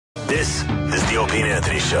This is the Opie and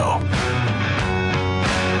Anthony Show.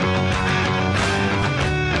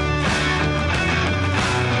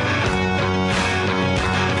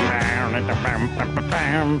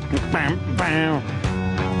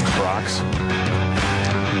 Rocks.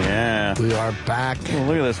 Yeah. We are back. Oh,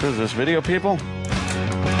 look at this. What is this? Video people?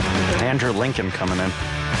 Andrew Lincoln coming in.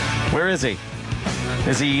 Where is he?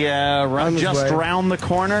 Is he just round the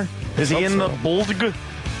corner? Is he in the Bulg?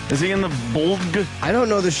 Is he in the Bulg? I don't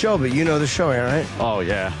know the show, but you know the show, Aaron, right? Oh,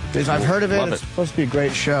 yeah. I've heard of it. Love It's supposed to be a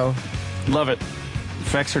great show. Love it.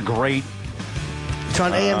 Effects are great. It's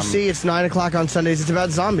on AMC. It's 9 o'clock on Sundays. It's about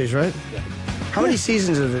zombies, right? How many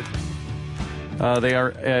seasons is it? They are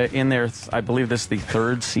in there. I believe this is the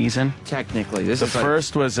third season. Technically, The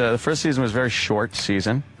first season was a very short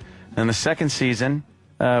season, and the second season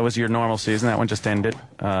was your normal season. That one just ended,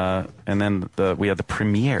 and then we had the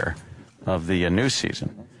premiere of the new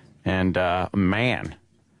season. And man,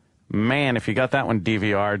 if you got that one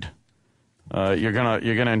DVR'd, you're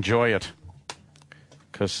gonna enjoy it,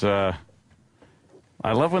 because I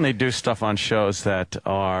love when they do stuff on shows that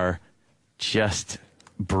are just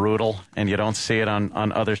brutal, and you don't see it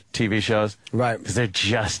on other TV shows, Right? Because they're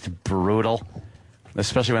just brutal,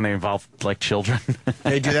 especially when they involve like children.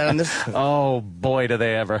 They do that on this? Oh boy, do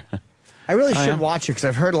they ever! I really should watch it because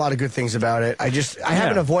I've heard a lot of good things about it. I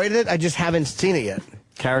haven't avoided it. I just haven't seen it yet.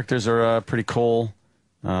 Characters are pretty cool.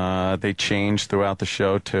 They change throughout the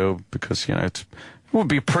show too, because it would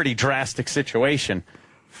be a pretty drastic situation.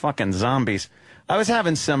 Fucking zombies. I was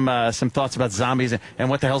having some thoughts about zombies and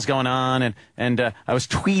what the hell's going on, and I was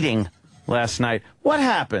tweeting last night. What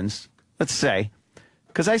happens? Let's say,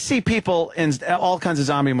 because I see people in all kinds of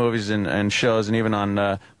zombie movies and shows, and even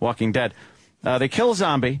on Walking Dead, they kill a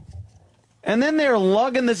zombie. And then they're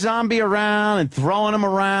lugging the zombie around and throwing him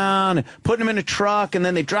around and putting him in a truck, and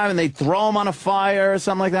then they drive and they throw him on a fire or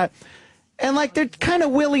something like that. And like they're kind of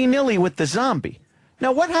willy-nilly with the zombie.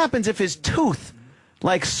 Now, what happens if his tooth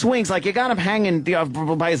like swings, like you got him hanging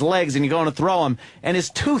by his legs and you're going to throw him, and his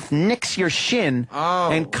tooth nicks your shin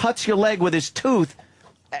and cuts your leg with his tooth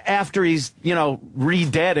after he's,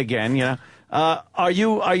 re-dead again, Are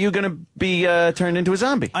you going to be turned into a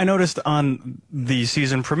zombie? I noticed on the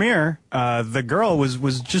season premiere, the girl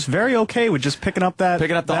was just very okay with just picking up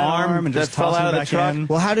the arm and just fell out of the truck. in.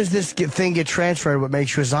 Well, how does this thing get transferred? What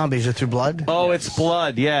makes you a zombie? Is it through blood? Oh, it's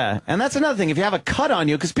blood, yeah. And that's another thing. If you have a cut on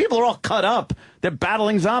you, because people are all cut up, they're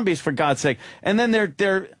battling zombies, for God's sake. And then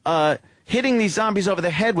they're hitting these zombies over the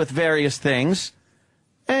head with various things.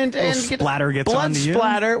 And splatter gets blood onto you.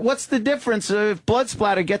 Splatter. What's the difference if blood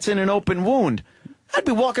splatter gets in an open wound? I'd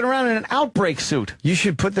be walking around in an outbreak suit. You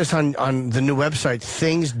should put this on the new website,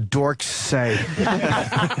 Things Dorks Say.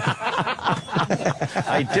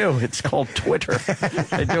 I do. It's called Twitter.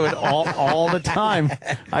 I do it all the time.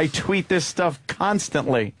 I tweet this stuff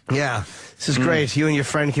constantly. Yeah. This is great. You and your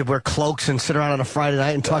friend could wear cloaks and sit around on a Friday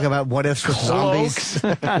night and talk about what ifs with zombies.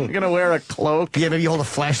 I'm going to wear a cloak. Yeah, maybe you hold a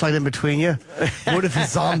flashlight in between you. What if a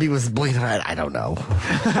zombie was bleeding? I don't know.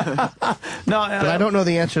 No, but I don't know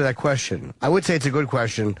the answer to that question. I would say it's a good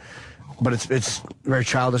question, but it's a very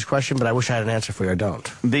childish question, but I wish I had an answer for you. I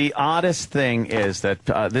don't. The oddest thing is that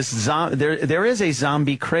there is a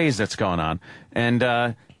zombie craze that's going on. And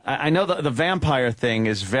I know the vampire thing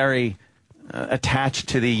is very attached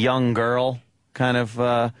to the young girl kind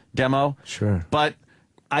of demo. Sure. But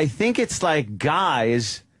I think it's like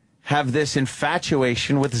guys have this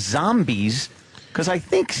infatuation with zombies, because I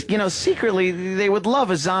think, secretly they would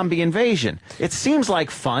love a zombie invasion. It seems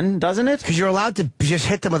like fun, doesn't it? Because you're allowed to just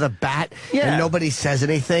hit them with a bat and nobody says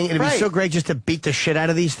anything. It'd be so great just to beat the shit out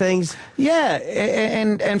of these things. Yeah,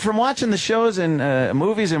 and from watching the shows and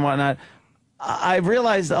movies and whatnot, I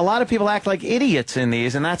realized a lot of people act like idiots in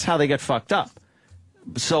these, and that's how they get fucked up.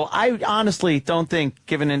 So I honestly don't think,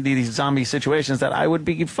 given in these zombie situations, that I would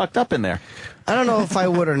be fucked up in there. I don't know if I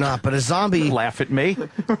would or not, but a zombie... Laugh at me.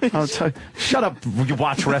 Shut up, you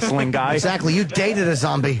watch wrestling guy. Exactly, you dated a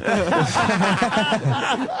zombie. They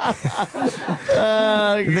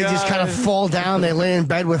just kind of fall down, they lay in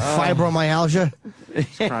bed with fibromyalgia.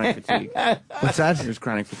 Chronic fatigue. What's that? It was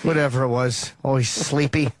chronic fatigue. Whatever it was. Always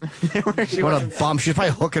sleepy. What a bum. She's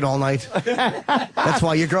probably hooking all night. That's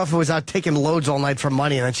why your girlfriend was out taking loads all night for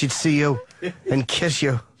money, and then she'd see you and kiss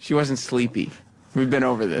you. She wasn't sleepy. We've been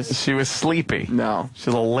over this. She was sleepy. No.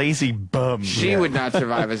 She's a lazy bum. She would not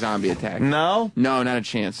survive a zombie attack. No? No, not a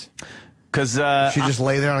chance. Because she'd just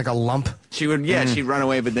lay there like a lump. She would, she'd run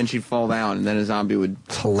away, but then she'd fall down, and then a zombie would...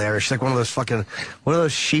 It's hilarious. She's like one of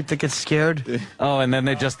those sheep that gets scared. Oh, and then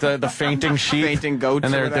they just, the fainting sheep. Fainting goats.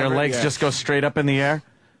 And their legs just go straight up in the air.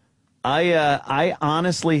 I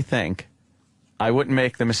honestly think I wouldn't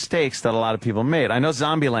make the mistakes that a lot of people made. I know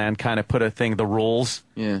Zombieland kind of put a thing, the rules.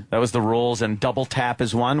 Yeah. That was the rules, and double tap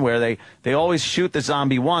is one where they always shoot the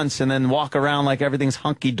zombie once and then walk around like everything's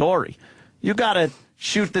hunky-dory. You got to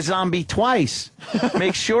shoot the zombie twice.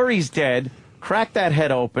 Make sure he's dead. Crack that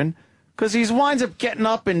head open, because he winds up getting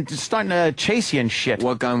up and starting to chase you and shit.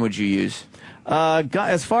 What gun would you use?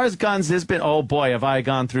 As far as guns, there's been, oh boy, have I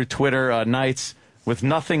gone through Twitter nights with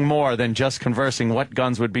nothing more than just conversing what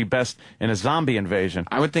guns would be best in a zombie invasion.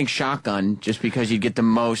 I would think shotgun, just because you'd get the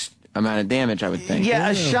most amount of damage, I would think. Yeah,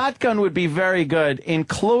 a shotgun would be very good. In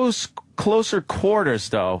closer quarters,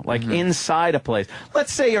 though, like inside a place.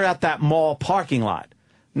 Let's say you're at that mall parking lot.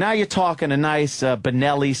 Now you're talking a nice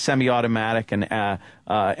Benelli semi-automatic and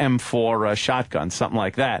M4 shotgun, something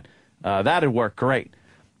like that. That'd work great.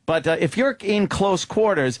 But if you're in close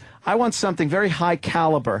quarters, I want something very high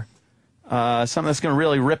caliber. Something that's going to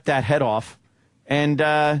really rip that head off, and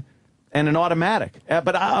an automatic.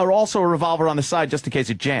 But also a revolver on the side just in case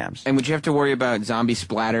it jams. And would you have to worry about zombie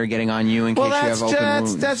splatter getting on you in case you have open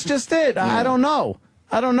wounds? That's just it. Yeah. I don't know.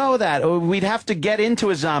 I don't know that. We'd have to get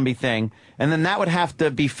into a zombie thing, and then that would have to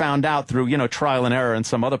be found out through, trial and error and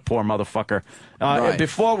some other poor motherfucker. Right.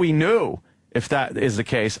 Before we knew if that is the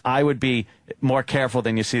case, I would be more careful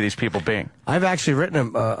than you see these people being. I've actually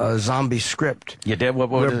written a zombie script. You did? What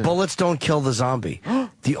where bullets don't kill the zombie.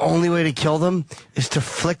 The only way to kill them is to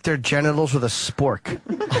flick their genitals with a spork.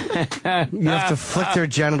 You have to flick their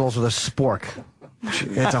genitals with a spork.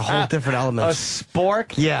 It's a whole different element. A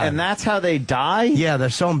spork? Yeah. And that's how they die? Yeah,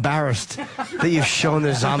 they're so embarrassed that you've shown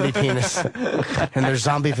their zombie penis and their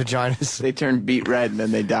zombie vaginas. They turn beet red and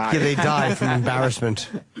then they die. Yeah, they die from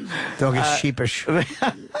embarrassment. They'll get sheepish.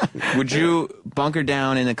 Would you bunker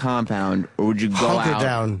down in the compound, or would you go Hunker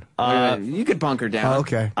out? down. You could bunker down. Oh,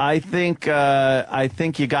 okay. I think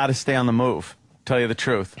you got to stay on the move. Tell you the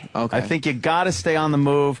truth. Okay. I think you got to stay on the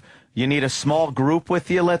move. You need a small group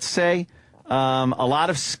with you, let's say. A lot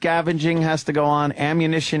of scavenging has to go on.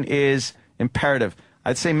 Ammunition is imperative.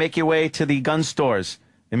 I'd say make your way to the gun stores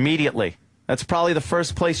immediately. That's probably the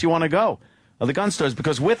first place you want to go, the gun stores,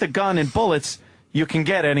 because with a gun and bullets, you can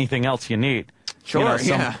get anything else you need. Sure,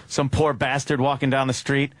 Some poor bastard walking down the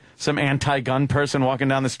street, some anti-gun person walking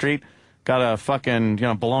down the street, got a fucking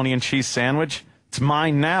bologna and cheese sandwich. It's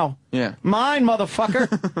mine now. Yeah. Mine,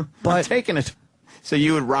 motherfucker. I'm taking it. So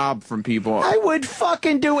you would rob from people. I would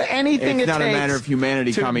fucking do anything it takes. It's not a matter of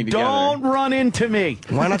humanity coming together. Don't run into me.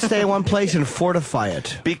 Why not stay in one place and fortify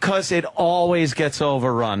it? Because it always gets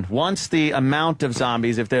overrun. Once the amount of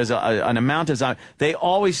zombies, if there's an amount of zombies, they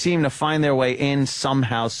always seem to find their way in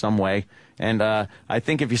somehow, some way. And I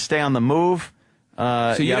think if you stay on the move, you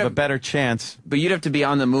have a better chance. But you'd have to be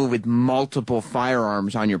on the move with multiple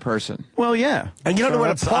firearms on your person. Well, yeah. And you don't know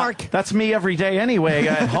where to park. That's me every day anyway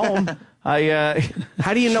at home. How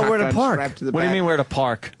do you know where to park? What do you mean where to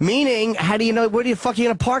park? Meaning, how do you know where the fuck are you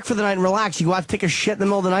gonna park for the night and relax? You go out, take a shit in the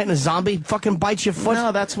middle of the night, and a zombie fucking bites your foot.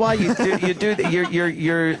 No, that's why you do.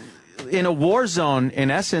 You're in a war zone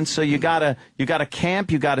in essence. So you gotta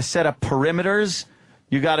camp. You gotta set up perimeters.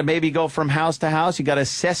 You gotta maybe go from house to house. You gotta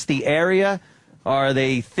assess the area. Are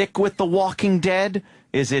they thick with the Walking Dead?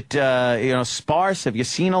 Is it sparse? Have you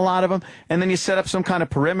seen a lot of them? And then you set up some kind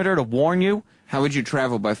of perimeter to warn you. How would you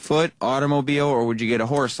travel? By foot, automobile, or would you get a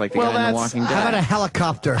horse like the guy in The Walking Dead? How about a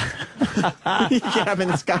helicopter? You get up in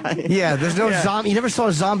the sky. Yeah, there's no zombie. You never saw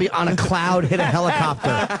a zombie on a cloud hit a helicopter.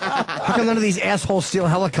 How come none of these assholes steal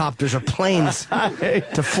helicopters or planes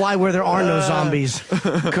to fly where there are no zombies?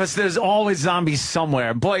 Because there's always zombies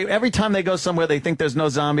somewhere. Boy, every time they go somewhere they think there's no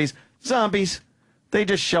zombies. Zombies. They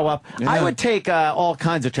just show up. Yeah. I would take all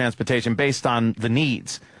kinds of transportation based on the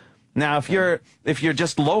needs. Now, if you're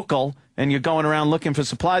just local and you're going around looking for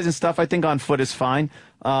supplies and stuff, I think on foot is fine.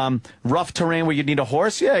 Rough terrain where you need a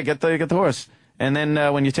horse, yeah, get the horse. And then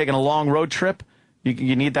when you're taking a long road trip,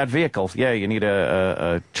 you need that vehicle. Yeah, you need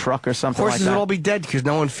a truck or something Horses like that. would all be dead because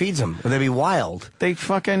no one feeds them. Or they'd be wild. They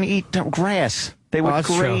fucking eat grass. They would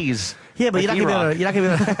graze. True. Yeah, but you're not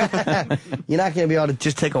gonna be able to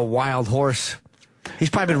just take a wild horse.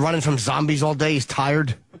 He's probably been running from zombies all day. He's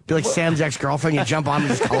tired. Be like Sam's ex-girlfriend. You jump on him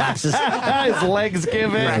and just collapses. His legs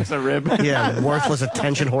give in. Cracks a rib. Yeah, worthless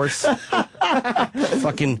attention horse.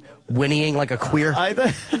 Fucking whinnying like a queer.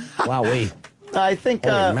 Wowee. I think.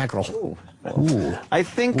 Holy mackerel. Ooh. I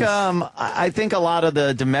think a lot of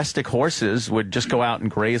the domestic horses would just go out and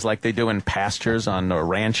graze like they do in pastures on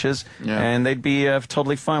ranches, and they'd be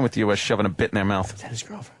totally fine with you shoving a bit in their mouth. Is that his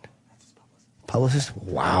girlfriend? Publicist?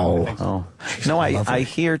 Wow. Oh. No, I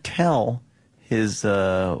hear tell his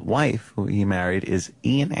wife, who he married, is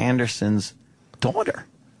Ian Anderson's daughter.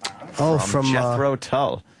 Oh, from Jethro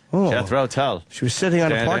Tull. Oh. Jethro Tull. She was sitting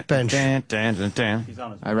on a park bench. I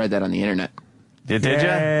read that on the internet. Did you?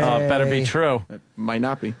 Oh, it better be true. It might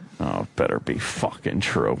not be. Oh, it better be fucking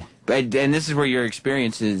true. And this is where your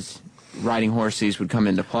experiences riding horses would come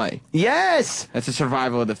into play. Yes! That's a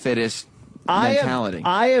survival of the fittest mentality.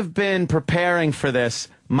 I have been preparing for this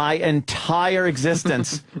my entire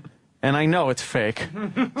existence. And I know it's fake,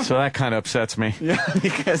 so that kind of upsets me. Yeah,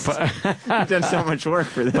 because you've done so much work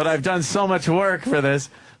for this. But I've done so much work for this.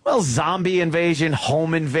 Well, zombie invasion,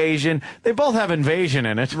 home invasion, they both have invasion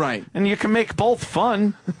in it. Right. And you can make both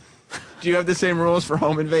fun. Do you have the same rules for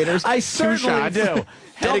home invaders? I certainly do.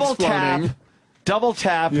 Double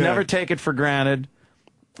tap, never take it for granted.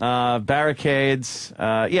 Barricades,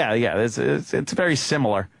 it's very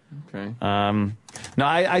similar. Okay. No,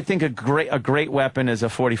 I think a great weapon is a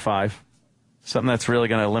 45, something that's really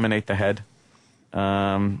going to eliminate the head.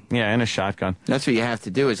 And a shotgun. That's what you have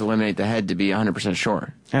to do is eliminate the head to be 100%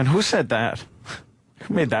 sure. And who said that?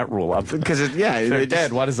 Who made that rule up? Because they're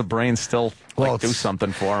dead. Why does the brain still do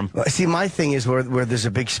something for them? See, my thing is where there's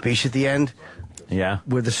a big speech at the end. Yeah.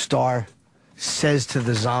 Where the star says to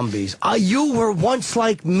the zombies, you were once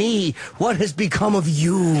like me. What has become of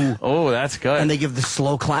you? Oh, that's good. And they give the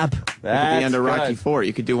slow clap. At the end of Rocky IV,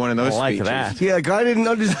 you could do one of those speeches. That. Yeah, I didn't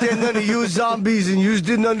understand none of you zombies, and you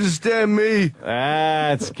didn't understand me.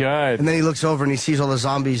 That's good. And then he looks over and he sees all the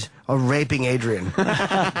zombies raping Adrian.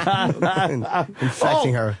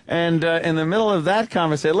 Infecting her. And in the middle of that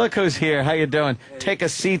conversation, look who's here. How you doing? Take a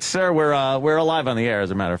seat, sir. We're alive on the air,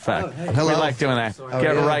 as a matter of fact. Hello. We like doing that.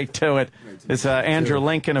 Get right to it. It's Andrew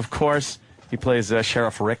Lincoln, of course. He plays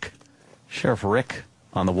Sheriff Rick. Sheriff Rick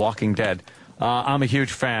on The Walking Dead. I'm a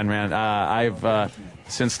huge fan, man. I've,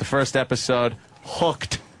 since the first episode,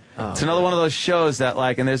 hooked. It's another one of those shows that,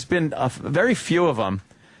 and there's been very few of them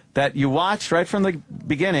that you watch right from the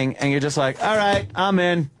beginning, and you're just like, all right, I'm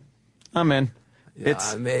in.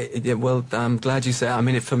 It's well, I'm glad you say. I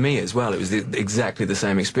mean, for me as well, it was exactly the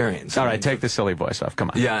same experience. All right, take the silly voice off.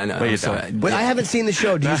 Come on. Yeah, I know. What are you doing? Wait, I haven't seen the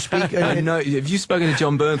show. Do you speak? No, have you spoken to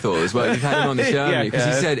John Bernthal as well? You've had him on the show because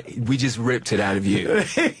he said we just ripped it out of you.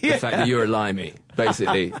 The fact that you're a limey,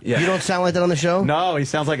 basically. Yeah. You don't sound like that on the show. No, he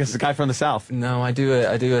sounds like a guy from the South. No, I do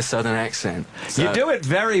a southern accent. So. You do it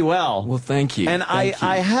very well. Well, thank you. And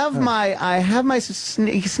I have my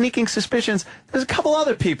sneaking suspicions. There's a couple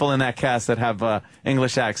other people in that cast that have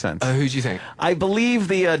English accents. Who do you think? I believe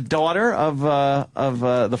the daughter of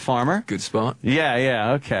the farmer. Good spot.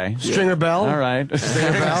 Yeah, okay. Stringer Bell. All right.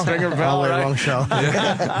 Stringer Bell. Right. Wrong show.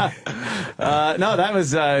 No, that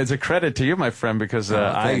was it's a credit to you, my friend, because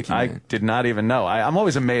I did not even know. I'm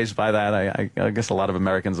always amazed by that. I guess a lot of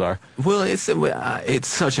Americans are. Well, it's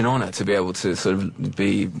such an honor to be able to sort of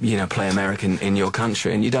play American in your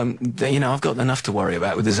country, and you don't, I've got enough to worry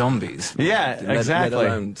about with the zombies. Yeah, exactly. Let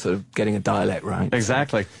alone sort of getting a dialect right.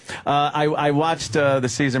 Exactly. I watched the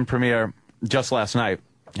season premiere just last night.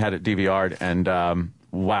 Had it DVR'd, and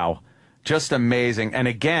wow, just amazing. And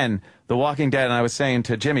again, The Walking Dead, and I was saying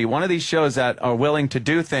to Jimmy, one of these shows that are willing to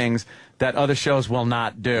do things that other shows will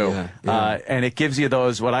not do. Yeah. And it gives you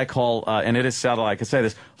those, what I call, and it is subtle, I could say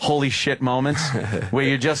this, holy shit moments, where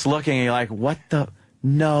you're just looking and you're like, what the...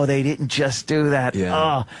 No, they didn't just do that. Yeah.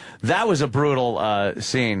 Oh, that was a brutal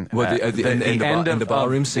scene. Well, the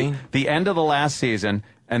barroom scene? The end of the last season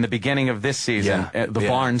and the beginning of this season, the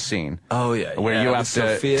barn scene. Oh, yeah. Where you have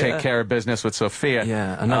to take care of business with Sophia.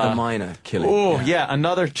 Yeah, another minor killing. Oh, yeah,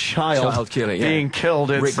 another child killing, being killed.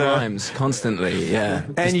 It's, Rick Grimes, constantly,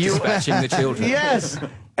 and you dispatching the children. Yes.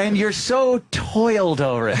 And you're so toiled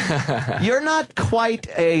over it. You're not quite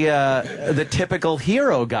the typical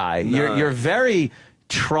hero guy. No. You're very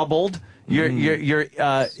troubled. You're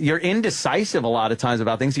indecisive a lot of times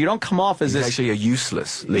about things. You don't come off as He's this. actually a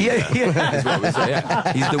useless leader. Yeah. Is what we say.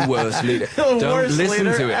 Yeah. He's the worst leader. Don't worst listen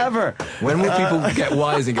leader to him ever. When will people get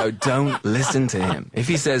wise and go, don't listen to him? If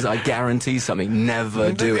he says, I guarantee something,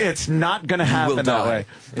 never do it. It's not going to happen that way.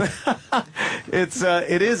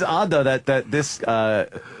 It is odd though that this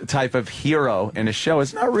type of hero in a show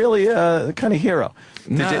is not really a kind of hero.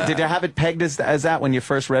 Did you have it pegged as that when you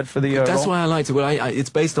first read for the That's role? why I liked it. Well, it's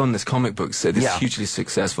based on this comic book, this hugely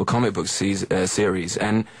successful comic book series,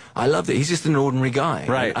 and I loved it. He's just an ordinary guy.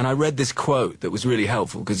 Right. And I read this quote that was really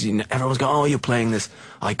helpful, because everyone's going, oh, you're playing this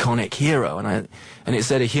iconic hero. And it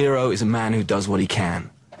said a hero is a man who does what he can.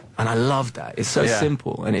 And I love that. It's so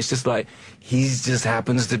simple. And it's just like, he just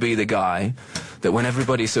happens to be the guy that when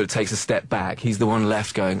everybody sort of takes a step back, he's the one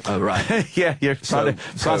left going, oh, right. Yeah, you're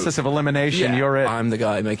process of elimination, you're it. I'm the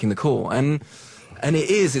guy making the call. And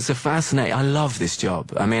it's a fascinating, I love this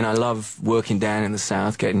job. I mean, I love working down in the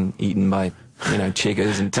South, getting eaten by you know,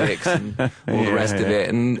 chiggers and ticks and all the rest of it,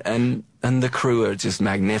 and the crew are just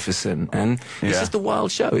magnificent, and it's just a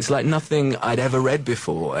wild show. It's like nothing I'd ever read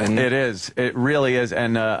before. And it is. It really is.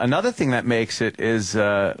 And another thing that makes it is,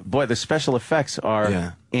 boy, the special effects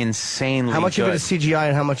are insanely How much good. of it is CGI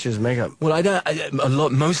and how much is makeup? Well,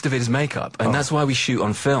 most of it is makeup, and that's why we shoot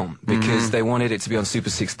on film, because they wanted it to be on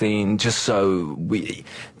Super 16, just so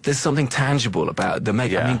there's something tangible about the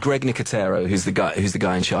makeup. I mean, Greg Nicotero, who's the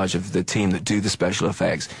guy in charge of the team that do the special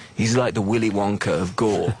effects, he's like the Willy Wonka of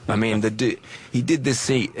gore. I mean, he did this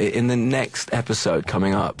scene in the next episode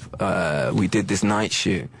coming up. We did this night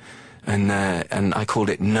shoot, and I called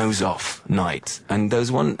it Nose Off Night. And there's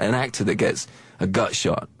an actor that gets a gut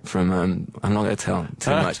shot from, I'm not going to tell too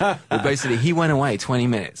much, but basically he went away 20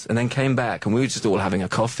 minutes and then came back, and we were just all having a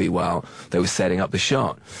coffee while they were setting up the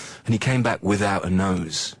shot, and he came back without a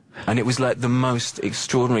nose. And it was like the most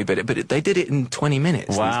extraordinary bit, but they did it in 20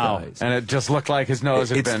 minutes. Wow. These guys. And it just looked like his nose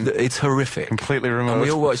had been... It's horrific. Completely removed. And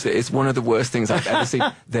we all watched it. It's one of the worst things I've ever seen.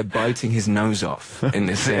 They're biting his nose off in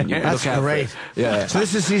this scene. That's Look out great. for it. Yeah. So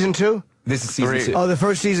this is season 2? This is season 2. Oh, the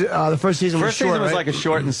first season was First short, season was right? like a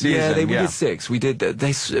shortened season. Yeah, we did 6. We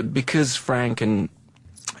did because Frank and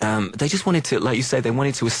they just wanted to, like you say, they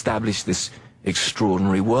wanted to establish this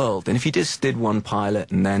extraordinary world. And if you just did one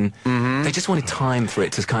pilot and then they just wanted time for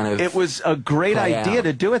it to kind of... It was a great idea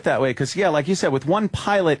to do it that way, because, like you said, with one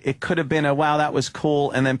pilot, it could have been wow, that was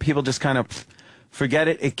cool, and then people just kind of forget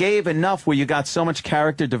it. It gave enough where you got so much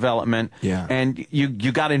character development, and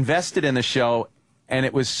you got invested in the show, and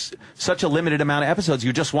it was such a limited amount of episodes,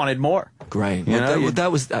 you just wanted more. Great.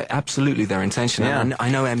 That was absolutely their intention. And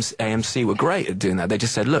I know AMC were great at doing that. They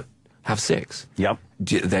just said, look, have 6. Yep.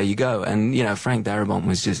 There you go. And, you know, Frank Darabont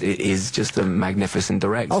is just a magnificent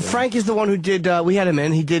director. Oh, Frank is the one who did, we had him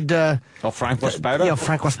in, he did... Frank was better? Yeah,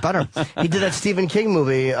 Frank was better. He did that Stephen King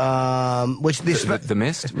movie, which... The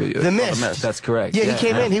Mist? The Mist. That's correct. Yeah, he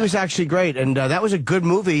came in, he was actually great, and that was a good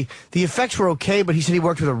movie. The effects were okay, but he said he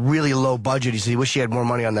worked with a really low budget. He said he wished he had more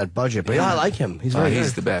money on that budget. But I like him. He's very good.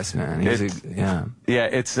 He's the best, man.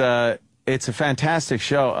 It's a fantastic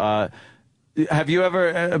show. Have you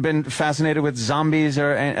ever been fascinated with zombies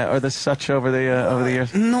or the such over the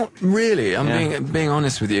years? Not really. I'm being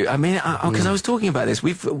honest with you. I mean, because I was talking about this.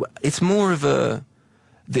 It's more of the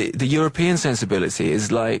European sensibility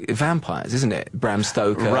is like vampires, isn't it? Bram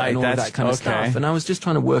Stoker and all that kind of stuff. And I was just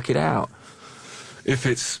trying to work it out. If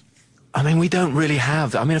it's, I mean, we don't really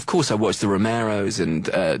have. I mean, of course, I watched the Romeros and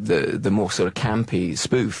the more sort of campy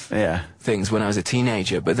spoof things when I was a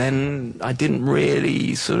teenager, but then I didn't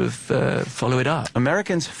really sort of follow it up.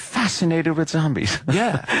 Americans fascinated with zombies.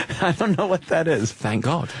 Yeah, I don't know what that is. Thank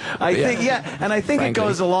God. I think and I think Frankly. it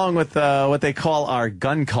goes along with what they call our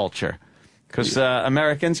gun culture. Because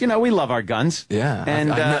Americans, we love our guns. Yeah,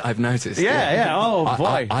 and I've noticed. Yeah. Oh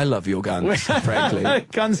boy, I love your guns. Frankly,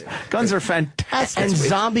 guns are fantastic. And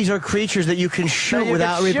zombies are creatures that you can shoot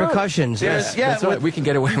without repercussions. That's right. We can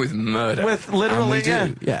get away with murder. With literally,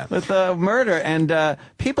 with murder, and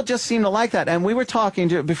people just seem to like that. And we were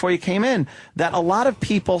talking before you came in that a lot of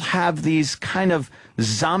people have these kind of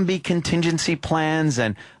zombie contingency plans,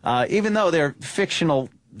 and even though they're fictional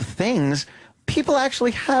things, people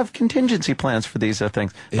actually have contingency plans for these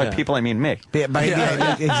things. By people, I mean me.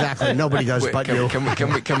 Exactly. Nobody does but you.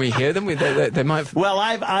 Can we hear them? They might. Well,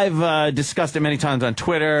 I've discussed it many times on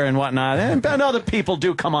Twitter and whatnot, and other people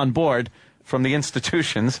do come on board from the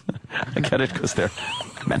institutions. I get it because they're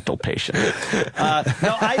mental patients.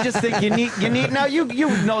 No, I just think you need. Now you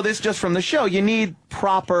know this just from the show. You need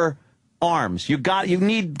proper arms. You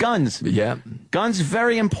need guns. Yeah. Guns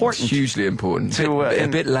very important. It's hugely important. A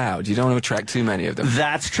bit loud. You don't want to attract too many of them.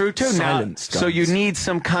 That's true too. Silence guns. So you need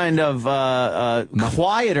some kind of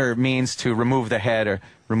quieter means to remove the head or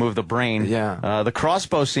remove the brain. Yeah. The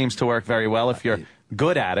crossbow seems to work very well if you're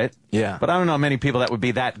good at it. Yeah. But I don't know many people that would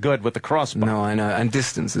be that good with the crossbow. No, I know. And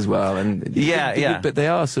distance as well. And yeah. But they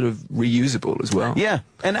are sort of reusable as well. Yeah.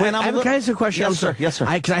 And I have a kind of question. Yes, sir. Yes, sir.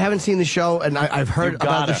 Because I haven't seen the show, and I've heard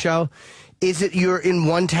about the show. Is it you're in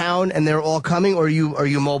one town and they're all coming, or are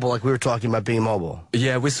you mobile, like we were talking about being mobile?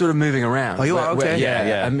 Yeah, we're sort of moving around. Oh, you are? Okay.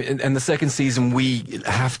 Yeah. And the second season, we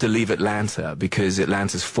have to leave Atlanta because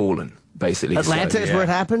Atlanta's fallen, basically. Atlanta is where it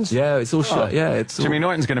happens? Yeah, it's all shut. Yeah, it's Jimmy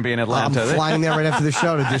Norton's going to be in Atlanta. I'm flying there right after the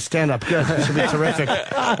show to do stand-up. Good. This should be terrific.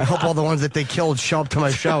 I hope all the ones that they killed show up to my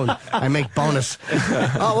show and I make bonus.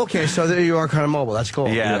 Oh, okay, so there you are, kind of mobile. That's cool.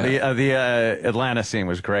 Yeah. The Atlanta scene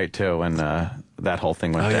was great, too, and that whole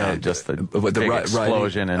thing went down. Just the big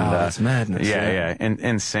explosion and that's madness. Yeah, and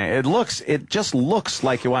insane. It just looks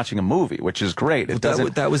like you're watching a movie, which is great.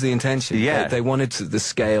 That was the intention. Yeah, they wanted the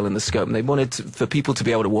scale and the scope, and they wanted for people to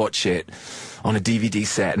be able to watch it on a DVD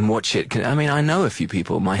set and watch it. I mean, I know a few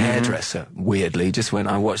people. My hairdresser, weirdly, just when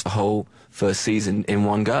I watched the whole first season in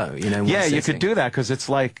one go. Yeah, you could do that because it's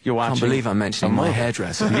like you're watching. I can't believe I'm mentioning my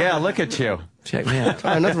hairdresser. Yeah, look at you. Check me out.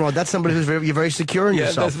 Nothing wrong. That's somebody who's you're very secure in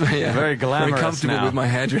yourself. Very glamorous. Very comfortable now. with my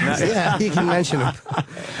hairdresser. Yeah, you can mention him.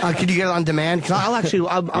 Could you get it on demand? Cause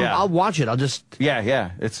I'll watch it. I'll just.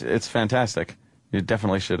 Yeah. It's fantastic. You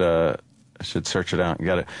definitely should search it out. You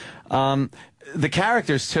got it. The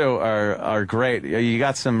characters too are great. You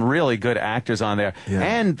got some really good actors on there,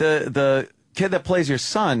 and the kid that plays your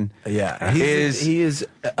son, he is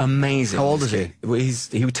amazing. How old is he? Well,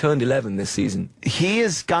 he turned 11 this season.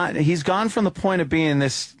 He's gone from the point of being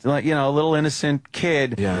this little innocent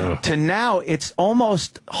kid to now it's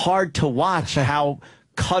almost hard to watch how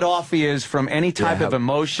cut off he is from any type of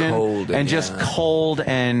emotion and just cold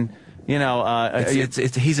and. We are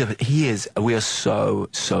so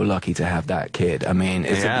lucky to have that kid. I mean,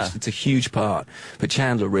 it's a huge part. But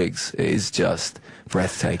Chandler Riggs is just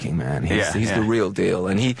breathtaking, man. He's the real deal.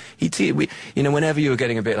 And whenever you were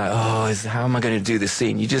getting a bit like, how am I going to do this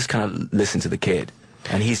scene? You just kind of listen to the kid.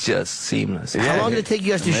 And he's just seamless. How long did it take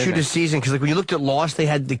you guys to shoot a season? Because when you looked at Lost, they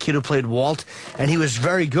had the kid who played Walt, and he was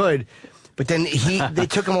very good. But then they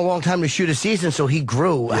took him a long time to shoot a season, so he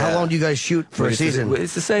grew. Yeah. How long do you guys shoot for a season?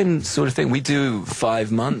 It's the same sort of thing. We do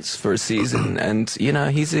 5 months for a season, and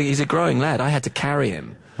he's a growing lad. I had to carry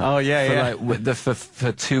him. Oh yeah,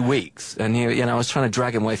 for 2 weeks, and I was trying to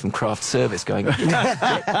drag him away from craft service, going, I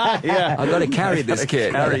got to carry this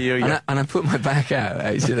kid, and I put my back out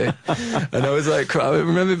actually, and I was like, I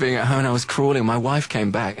remember being at home and I was crawling. My wife came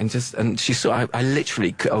back and she saw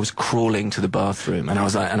I was crawling to the bathroom, and I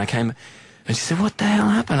was like, and I came. And she said, "What the hell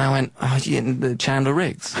happened?" I went, the Chandler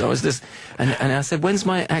Riggs. I was just, and I said, "When's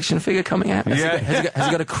my action figure coming out? Has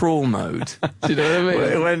he got a crawl mode?" Do you know what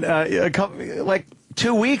I mean? When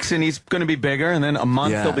 2 weeks and he's going to be bigger, and then a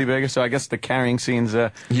month he'll be bigger. So I guess the carrying scenes,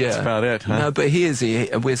 that's about it. Huh? No, but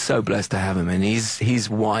we're so blessed to have him, and he's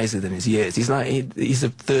wiser than his years. He's like he's a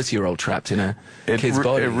 30-year-old trapped in a kid's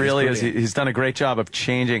body. It really is. He's done a great job of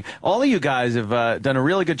changing. All of you guys have done a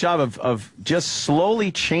really good job of just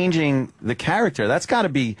slowly changing the character. That's got to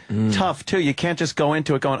be tough too. You can't just go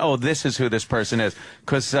into it going, "Oh, this is who this person is."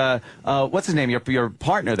 Because what's his name? Your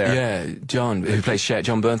partner there? Yeah, John, who plays Shane.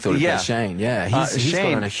 John Bernthal, who plays Shane. Yeah, he's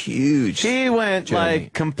gone on a huge. He went journey.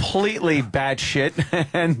 like completely batshit,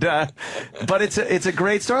 and but it's a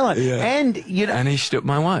great storyline. Yeah. And and he stood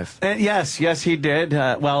my wife. And yes, he did.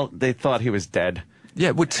 Well, they thought he was dead.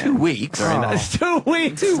 Yeah, well, 2 weeks. 2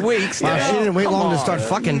 weeks. 2 weeks. Wow, she didn't wait long to start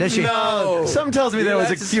fucking, did she? No. Some tells me there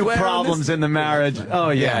was a few problems in the marriage. Oh,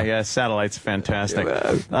 yeah. Satellite's fantastic.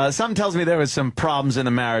 Some tells me there was some problems in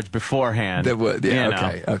the marriage beforehand. There were,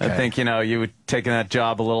 okay. I think, you were taking that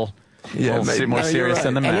job a little more serious right.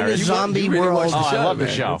 than the marriage. And in a zombie world, I love the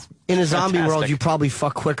show. In a zombie world, you probably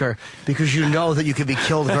fuck quicker because you know that you could be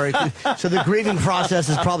killed very quickly. So the grieving process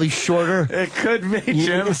is probably shorter. It could be,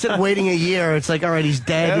 Jim. Instead of waiting a year, it's like, all right, he's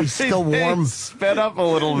dead, he's still warm. Sped up a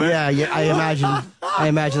little bit. Yeah, I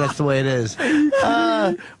imagine that's the way it is.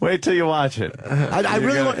 Wait till you watch it. I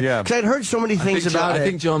really want, because I'd heard so many things about it. I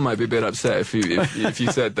think John might be a bit upset if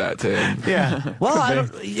you said that to him. Yeah. Well,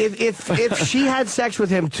 if she had sex with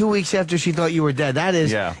him 2 weeks after she thought you were dead, that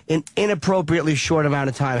is an inappropriately short amount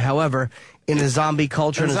of time. However, in a zombie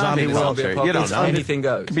culture, in a zombie world, you don't know. Anything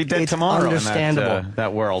goes. Could be dead tomorrow. Understandable. In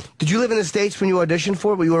that world. Did you live in the States when you auditioned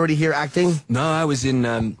for it? Were you already here acting? No, I was in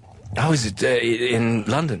London.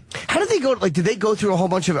 How did they go? Like, did they go through a whole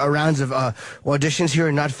bunch of rounds of auditions here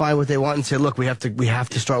and not find what they want and say, "Look, we have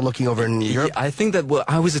to start looking over in Europe"? I think that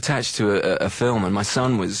I was attached to a film, and my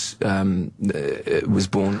son was born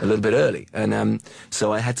a little bit early, and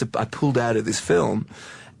so I pulled out of this film.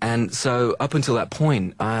 And so up until that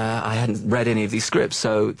point, I hadn't read any of these scripts,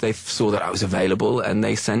 so they saw that I was available, and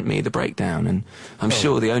they sent me the breakdown. And I'm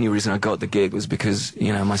sure the only reason I got the gig was because,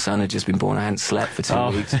 my son had just been born. I hadn't slept for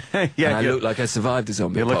 2 weeks. And I looked like I survived a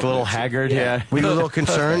zombie. You looked a little haggard, Were you a little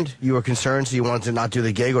concerned? You were concerned, so you wanted to not do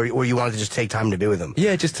the gig, or you wanted to just take time to be with him?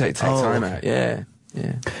 Yeah, just take time out, yeah.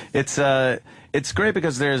 It's great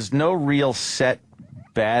because there's no real set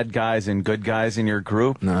bad guys and good guys in your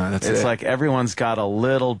group. No, it's like everyone's got a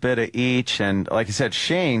little bit of each, and like I said,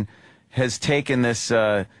 Shane has taken this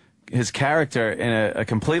his character in a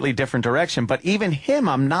completely different direction. But even him,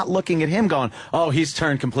 I'm not looking at him going, "Oh, he's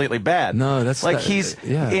turned completely bad." No, that's like that, he's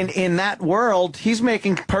yeah. in that world. He's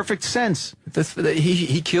making perfect sense.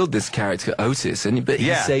 He killed this character Otis, but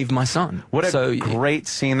he saved my son. What a great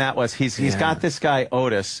scene that was. He's got this guy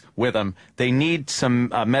Otis with him. They need some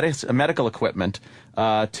medical equipment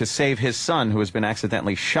to save his son, who has been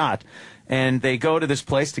accidentally shot. And they go to this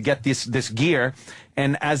place to get this gear,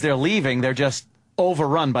 and as they're leaving, they're just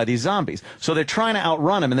overrun by these zombies. So they're trying to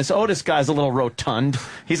outrun him, and this Otis guy's a little rotund.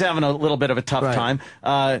 He's having a little bit of a tough time.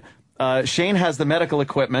 Shane has the medical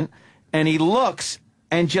equipment, and he looks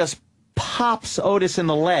and just pops Otis in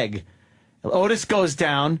the leg. Otis goes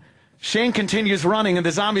down. Shane continues running, and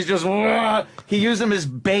the zombies just, he used them as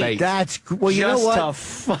bait. That's, well, you know what?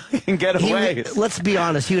 Just to fucking get away. Let's be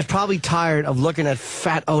honest, he was probably tired of looking at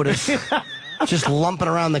fat Otis just lumping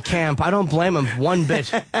around the camp. I don't blame him one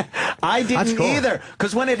bit. I didn't either,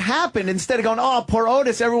 because when it happened, instead of going, "Oh, poor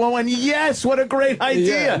Otis," everyone went, "Yes, what a great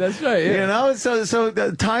idea." Yeah, that's right. Yeah. You know, so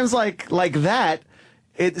times like that,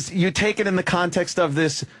 you take it in the context of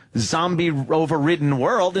this zombie overridden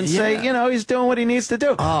world and say, you know, he's doing what he needs to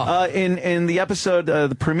do. In the episode,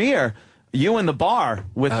 the premiere, you in the bar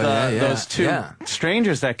with those two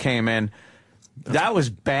strangers that came in. That was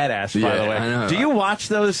badass, by the way. I know. Do you watch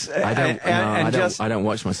those? I don't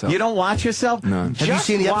watch myself. You don't watch yourself? No. Have you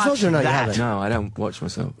seen the episodes or no? You haven't? No, I don't watch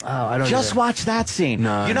myself. Oh, I don't. Just watch that scene.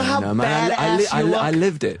 No, you know how badass you look? I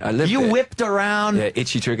lived it. You whipped around. Yeah,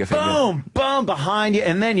 itchy trigger finger. Boom, boom, behind you,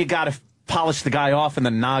 and then you got to polish the guy off in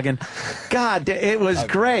the noggin. God, it was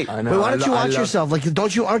great. I know. Wait, why don't you watch yourself? Like,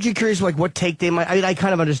 aren't you curious, like, what take they might? I mean, I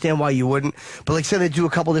kind of understand why you wouldn't, but like, say they do a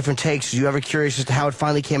couple different takes. Are you ever curious as to how it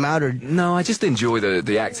finally came out, or? No, I just enjoy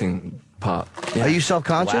the acting part. Yeah. Are you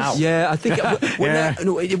self-conscious? Wow. Yeah, I think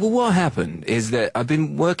what happened is that I've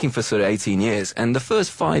been working for sort of 18 years, and the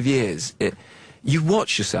first 5 years, you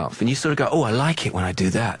watch yourself and you sort of go, "Oh, I like it when I do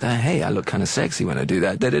that. Hey, I look kind of sexy when I do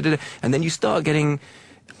that." And then you start getting,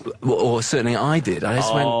 or certainly I did.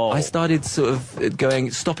 I started sort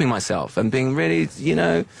of stopping myself and being really, you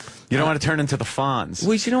know. You don't want to turn into the Fonz.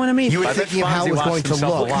 Well, you know what I mean? You were thinking of how it was going to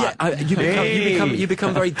look. Yeah, you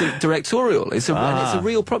become very directorial. It's a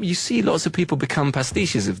real problem. You see lots of people become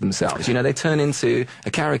pastiches of themselves. You know, they turn into a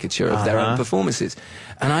caricature of their own performances.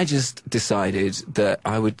 And I just decided that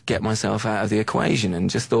I would get myself out of the equation and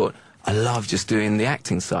just thought, I love just doing the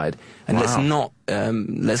acting side, and let's not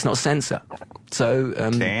censor. So,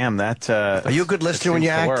 damn, that. Are you a good listener when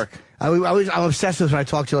you act? I'm obsessed with when I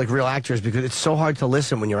talk to like real actors, because it's so hard to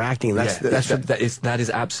listen when you're acting. That is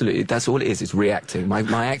absolutely, that's all it is. It's reacting.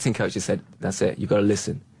 My acting coach has said, that's it. You got to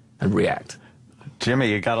listen and react.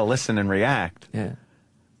 Jimmy, you got to listen and react. Yeah.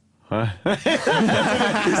 Huh?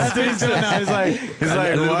 That's what he's doing now. He's like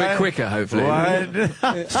a little bit quicker, hopefully.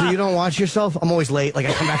 What? So you don't watch yourself? I'm always late. Like,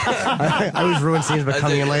 I come back. I always ruin scenes by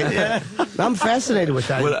coming in late. Yeah. I'm fascinated with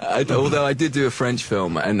that. Well, although I did do a French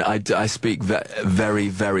film, and I speak very,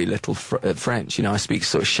 very little French. You know, I speak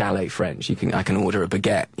sort of chalet French. I can order a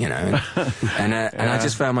baguette. You know, and I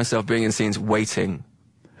just found myself being in scenes waiting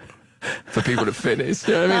for people to finish.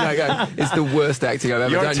 You know what I mean? It's the worst acting I've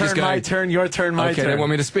ever done. Your turn, my turn, your turn, my turn. Okay, they want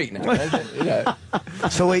me to speak now. Yeah.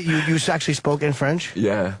 So wait, you actually spoke in French?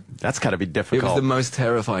 Yeah. That's got to be difficult. It was the most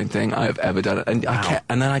terrifying thing I've ever done. And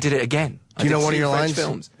and then I did it again. Do you know one of your French lines?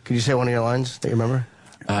 Films. Can you say one of your lines that you remember?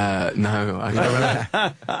 No, I don't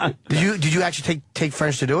remember. Did you actually take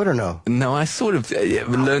French to do it, or no? No, I sort of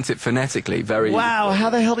learnt it phonetically. Wow, how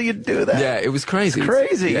the hell do you do that? Yeah, it was crazy. It's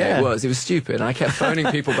crazy, yeah. It was stupid. And I kept phoning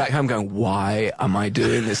people back home going, why am I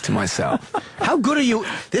doing this to myself? How good are you?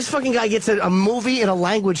 This fucking guy gets a movie in a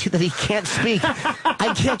language that he can't speak.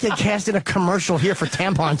 I can't get cast in a commercial here for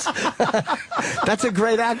tampons. That's a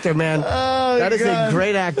great actor, man. Oh, that is a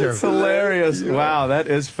great actor. It's hilarious. Wow, that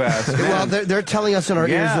is fast. Well, they're telling us in our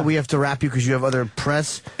ears that we have to wrap you because you have other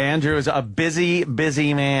press. Andrew is a busy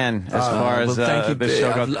man as far as this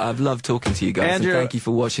show goes. I've loved talking to you guys. Andrew, and thank you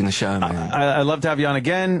for watching the show, man. I'd love to have you on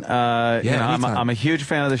again. I'm a huge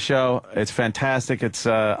fan of the show. It's fantastic. It's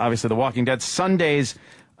obviously The Walking Dead, Sundays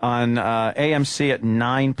on AMC at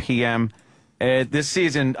 9 p.m. This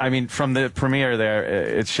season, I mean, from the premiere there,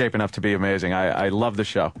 it's shaping up to be amazing. I love the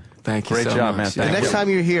show. Thank you Great so job, much. man. The next time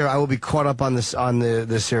you're here, I will be caught up on the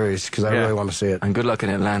series because I really want to see it. And good luck in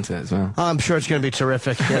Atlanta as well. I'm sure it's going to be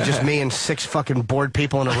terrific. Just me and 6 fucking bored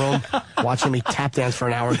people in a room watching me tap dance for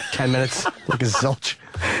an hour, 10 minutes like a zilch.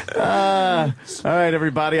 All right,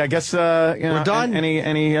 everybody. I guess we're done.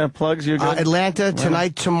 Any plugs? You're good. Atlanta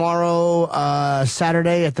tonight, tomorrow,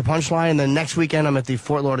 Saturday at the Punchline, and then next weekend I'm at the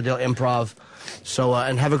Fort Lauderdale Improv. So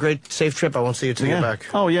and have a great, safe trip. I won't see you till you get back.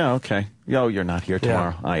 Oh yeah, okay. Yo, you're not here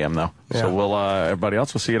tomorrow. I am, though. Yeah. So we'll, everybody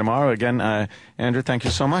else, we'll see you tomorrow. Again, Andrew, thank you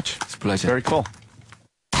so much. It's a pleasure. Very cool.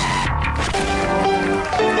 The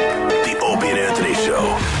Opie and Anthony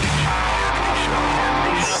Show.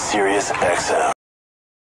 Sirius XM.